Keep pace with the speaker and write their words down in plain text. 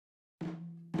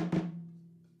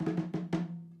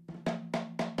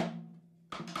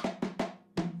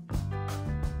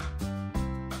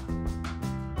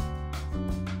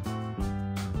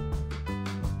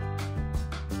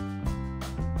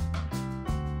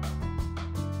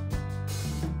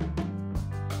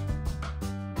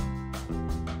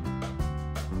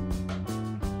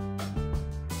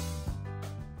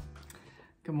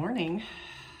Good morning.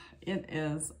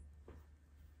 It's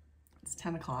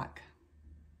 10 o'clock.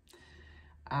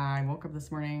 I woke up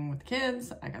this morning with the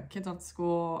kids. I got the kids off to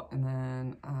school, and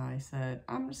then I said,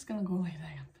 I'm just gonna go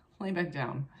lay back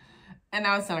down. And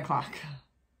now it's 10 o'clock.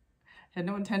 Had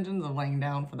no intentions of laying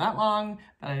down for that long,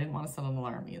 but I didn't want to set an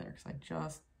alarm either because I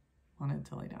just wanted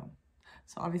to lay down.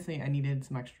 So obviously I needed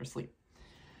some extra sleep.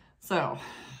 So,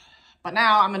 but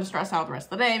now I'm gonna stress out the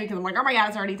rest of the day because I'm like, oh my God,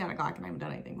 it's already 10 o'clock and I haven't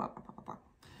done anything, blah, blah, blah, blah, blah.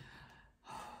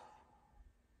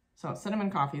 So cinnamon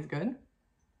coffee is good.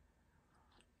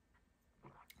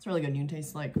 It's really good. You can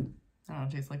taste like, I don't know,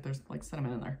 it tastes like there's like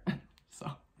cinnamon in there. So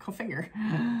go figure.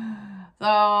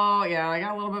 So yeah, I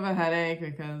got a little bit of a headache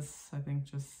because I think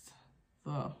just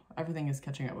everything is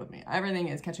catching up with me. Everything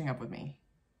is catching up with me.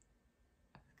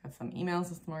 Got some emails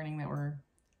this morning that were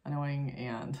annoying,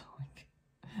 and like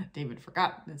David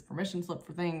forgot his permission slip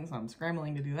for things. So I'm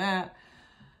scrambling to do that.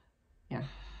 Yeah,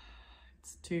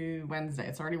 it's Wednesday.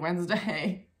 It's already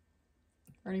Wednesday.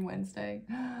 Already Wednesday.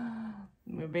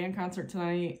 We have a band concert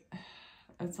tonight.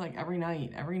 It's like every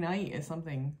night is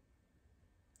something.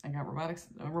 I got robotics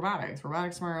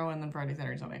tomorrow, and then Friday,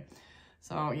 Saturday, Sunday.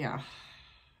 So yeah.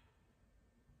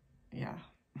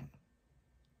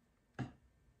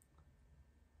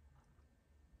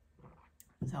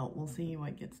 So we'll see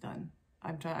what gets done.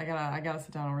 I gotta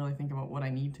sit down and really think about what I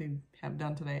need to have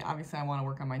done today. Obviously I want to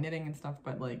work on my knitting and stuff,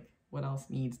 but like what else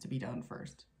needs to be done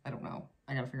first? I don't know.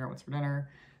 I gotta figure out what's for dinner.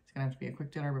 It's gonna have to be a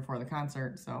quick dinner before the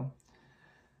concert, so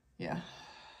yeah.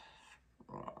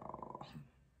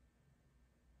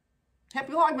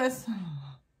 Happy Vlogmas!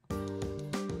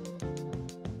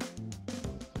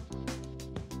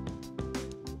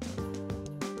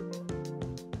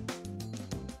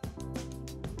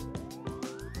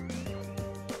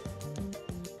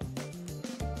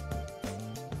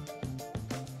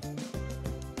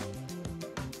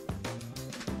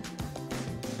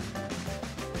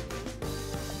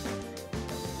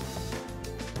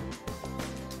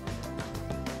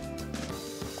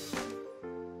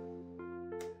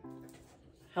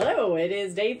 Hello, it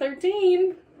is day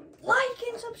 13. Like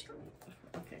and subscribe.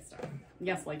 Okay, stop.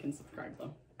 Yes, like and subscribe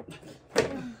though.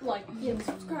 Like and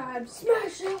subscribe.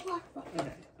 Smash that like button.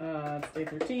 Okay. It's day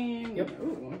 13. Yep.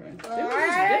 Ooh, okay.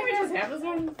 Didn't we just have this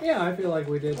one? Yeah, I feel like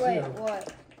we did Wait, too.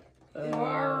 what?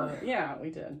 Yeah, we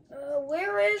did.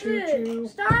 Where is Choo it? choo.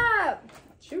 Stop!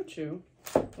 Choo choo.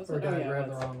 Was Or it? did I yeah, grab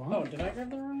the that's- wrong one? Oh, did I grab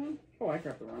the wrong one? Oh, I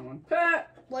grabbed the wrong one.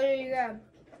 Pat! What did you grab?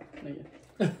 Thank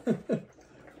you.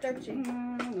 13.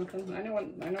 Nothing. I know what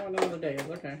another day is.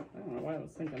 Okay. I don't know what I was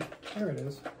thinking. There it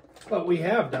is. But we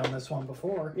have done this one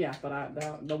before. Yeah, but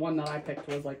the one that I picked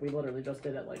was like we literally just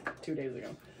did it like 2 days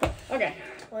ago. Okay.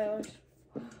 Wait,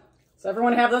 So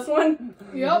everyone have this one?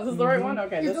 Yep. This is the right one?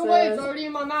 Okay. Either This way, is, it's already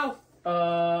in my mouth.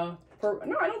 no, I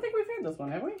don't think we've had this one,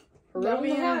 have we? No, we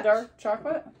Peruvian have. dark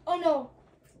chocolate? Oh no.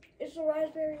 It's the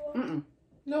raspberry one. Mm-mm.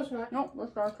 No, it's not. No,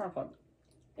 that's dark chocolate.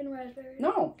 In raspberry.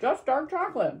 No, just dark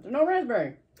chocolate. There's no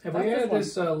raspberry. Have That's we had one.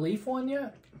 this leaf one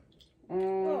yet?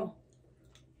 Oh.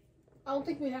 I don't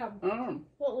think we have. I don't know.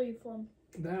 What leaf one?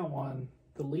 That one.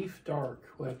 The leaf dark,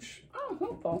 which Oh,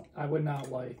 hopeful. I would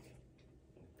not like.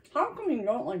 How come you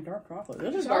don't like dark chocolate?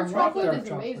 This is Dark dark chocolate chocolate. is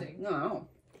chocolate. amazing. No.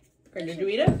 Okay, did you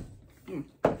eat it?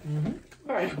 Mm-hmm.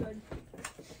 All right.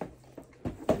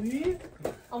 Good.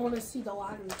 I want to see the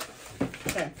lottery.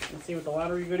 Okay, let's see what the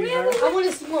lottery goodies are. I want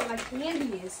to see what my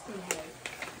candy is today.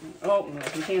 Oh, no,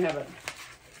 you can't have it.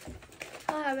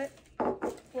 I'll have it.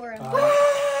 For him.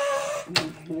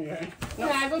 Okay. Can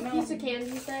I have a piece of candy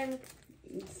thing?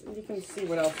 You can see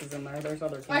what else is in there. There's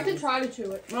other I candies. could try to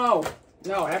chew it. No,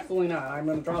 no, absolutely not. I'm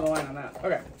going to draw the line on that.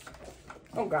 Okay.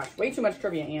 Oh, gosh. Way too much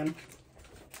trivia, Anne.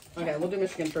 Okay, we'll do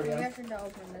Michigan I trivia have to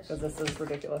open this. because this is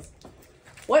ridiculous.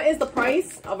 What is the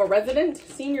price of a resident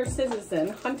senior citizen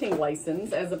hunting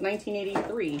license as of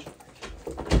 1983?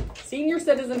 Senior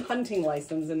citizen hunting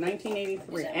license in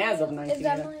 1983 as of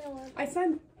 1983. I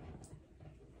said...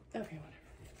 Okay,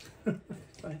 whatever.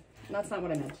 But that's not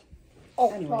what I meant.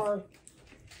 Oh, Anyways. sorry.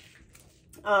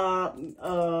 I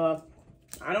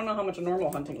don't know how much a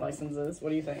normal hunting license is. What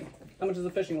do you think? How much is a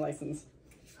fishing license?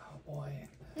 Oh boy.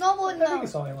 No, well, I think no.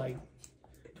 it's only like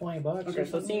 20 bucks. Okay, or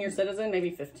so something. senior citizen, maybe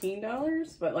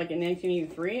 $15, but like in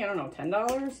 1983, I don't know,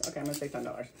 $10? Okay, I'm gonna say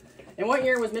 $10. In what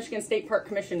year was Michigan State Park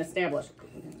Commission established?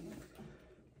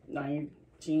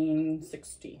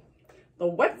 1960. The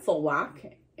Wetzel lock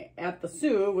at the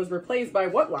Sioux was replaced by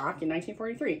what lock in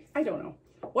 1943? I don't know.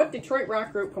 What Detroit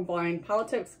rock group combined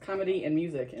politics, comedy, and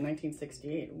music in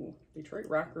 1968? Ooh, Detroit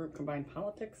rock group combined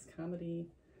politics, comedy,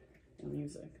 and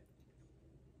music.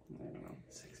 I don't know.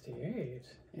 68.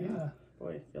 Yeah. Yeah.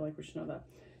 Boy, I feel like we should know that.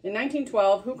 In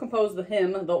 1912, who composed the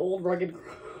hymn, The Old Rugged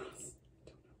Cross?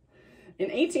 In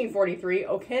 1843,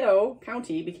 Okedo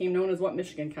County became known as what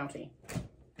Michigan County?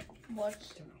 What?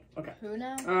 Okay. Who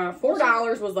now?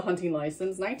 $4 was the hunting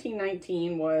license.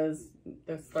 1919 was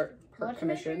the start park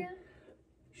commission. Michigan?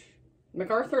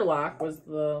 MacArthur Lock was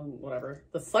the whatever.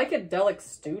 The Psychedelic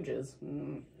Stooges.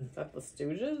 Is that the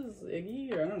Stooges?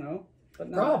 Iggy? Or I don't know. But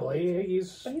not, Probably.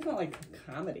 He's but he's not like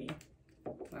comedy.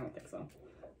 I don't think so.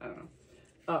 I don't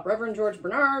know. Reverend George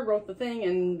Bernard wrote the thing,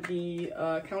 and the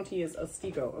county is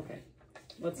Otsego. Okay.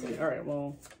 Let's see. All right.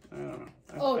 Well, I don't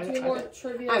know. Two more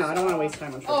trivia. I know. I don't want to waste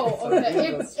time on trivia. Oh, okay.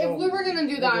 If we were gonna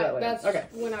do that, later. that's Okay.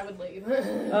 when I would leave.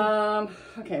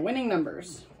 Okay. Winning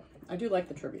numbers. I do like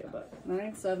the trivia, but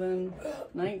 9, 7,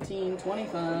 19,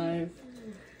 25,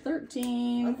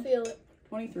 13, I feel it.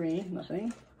 23,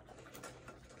 nothing.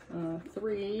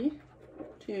 3,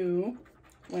 2,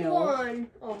 12, 1.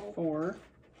 Oh. 4,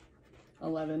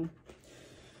 11,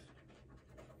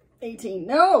 18.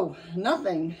 No,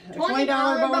 nothing. A $20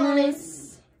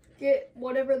 bonus. Get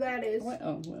whatever that is. What?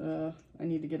 Oh, I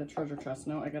need to get a treasure chest.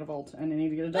 No, I got a vault, and I need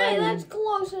to get a Hey, diamond. that's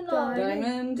close enough.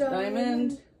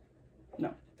 Diamond.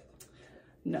 No.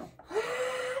 No.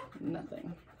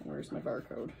 Nothing. Where's my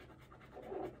barcode?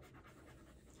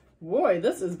 Boy,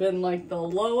 this has been like the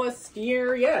lowest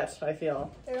year yet, I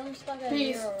feel. They're almost like a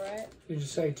Peace. zero, right? Did you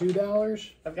say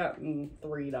 $2? I've gotten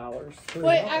 $3.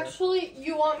 Wait, actually,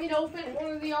 you want me to open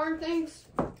one of the yarn things?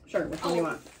 Sure, which one do you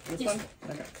want? This Yes.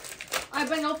 one? Okay. I've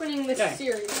been opening this Okay.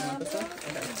 series. You want this one?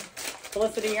 Okay.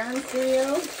 Felicity Yarn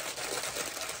Studio.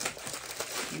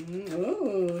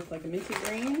 Ooh, it's like a minty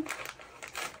green.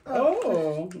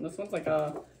 Oh, this one's like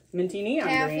a minty neon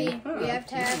Taffy. green. Huh. We have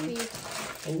taffy.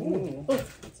 Ooh,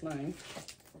 that's nice.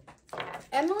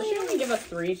 Emily She only give us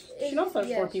 3. She also has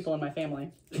 4 yes. people in my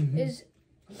family. is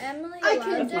Emily I allowed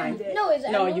can to- find No, is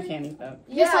No, Emily? you can't eat that.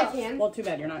 Yes, I can. Well, too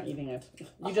bad you're not eating it.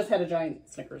 You just had a giant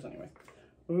Snickers anyway.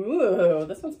 Ooh,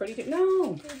 this one's pretty cute.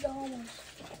 No, Who's the homeless?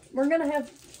 we're gonna have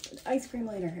ice cream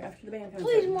later after the band comes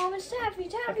Please, in. Mom, it's taffy.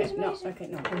 Taffy's Okay, no, amazing. okay,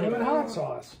 no. Him and hot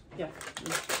sauce. Yeah.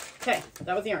 Okay,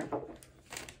 that was the yarn.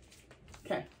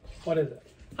 Okay, What is it?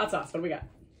 hot sauce. What do we got?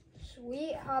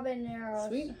 Sweet habanero.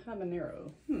 Sweet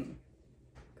habanero.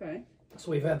 Okay.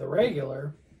 So we've had the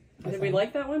regular. I Did we think.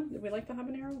 like that one? Did we like the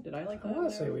habanero? Did I like the I habanero?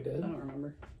 wanna say we did. I don't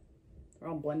remember. They're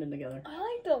all blended together. I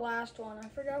like the last one. I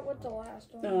forgot what the last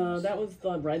one was. That was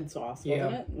the red sauce, wasn't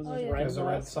Yeah. it? Was Oh, it yeah. red There's a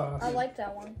red sauce? sauce. I like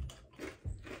that one.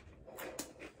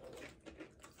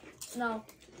 No.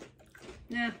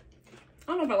 Yeah.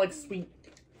 I don't know if I like sweet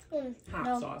hot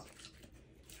no. sauce.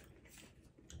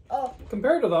 Oh,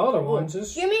 Compared to the other ones,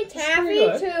 it's give me it's pretty taffy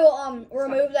good. to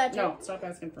remove that. No, stop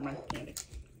asking for my candy.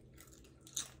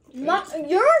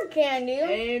 Your candy.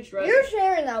 Age red. You're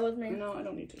sharing that with me. No, I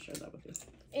don't need to share that with you.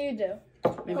 You do.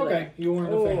 Maybe Okay, you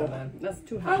weren't a later. fan then. That's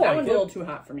too I hot. That like one's it. a little too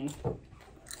hot for me.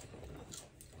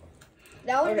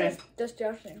 That one's Okay. just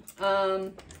disgusting.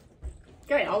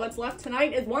 Okay, all that's left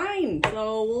tonight is wine.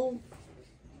 So we'll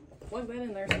plug that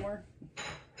in there somewhere.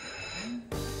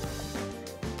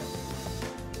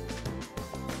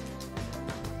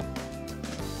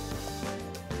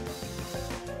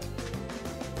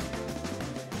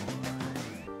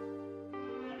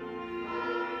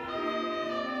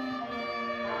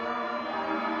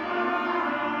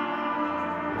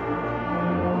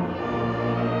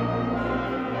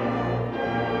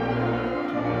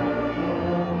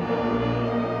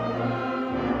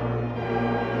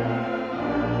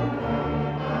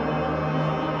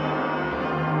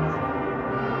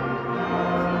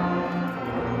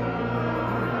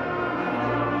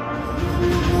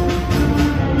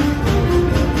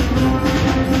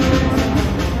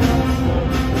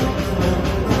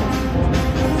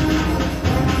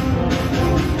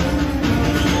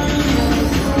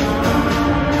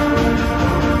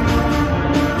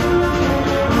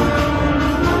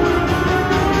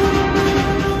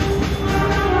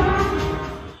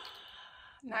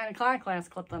 Last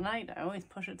clip of the night. I always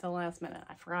push it till the last minute.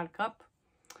 I forgot a cup.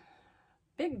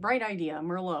 Big bright idea.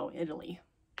 Merlot, Italy.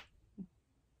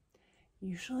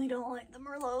 Usually don't like the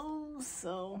Merlots,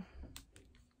 so.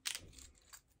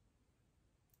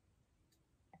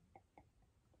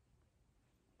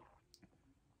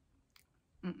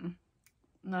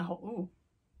 No. Ooh.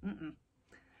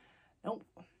 Nope.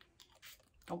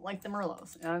 Don't like the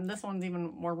Merlots. And this one's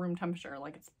even more room temperature,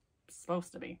 like it's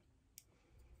supposed to be.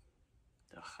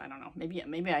 Ugh, I don't know.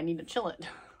 Maybe I need to chill it.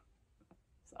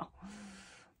 So,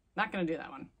 not gonna do that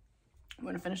one. I'm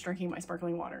gonna finish drinking my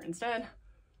sparkling water instead.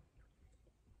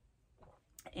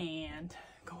 And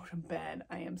go to bed.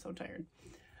 I am so tired.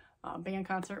 Band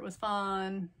concert was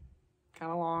fun.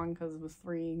 Kind of long because it was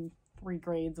 3 3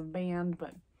 grades of band,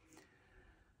 but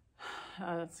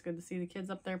it's good to see the kids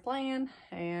up there playing.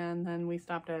 And then we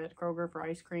stopped at Kroger for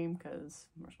ice cream because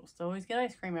we're supposed to always get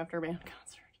ice cream after a band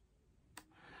concert.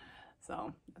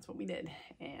 So that's what we did.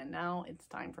 And now it's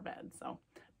time for bed. So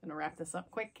I'm gonna wrap this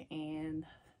up quick and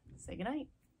say goodnight.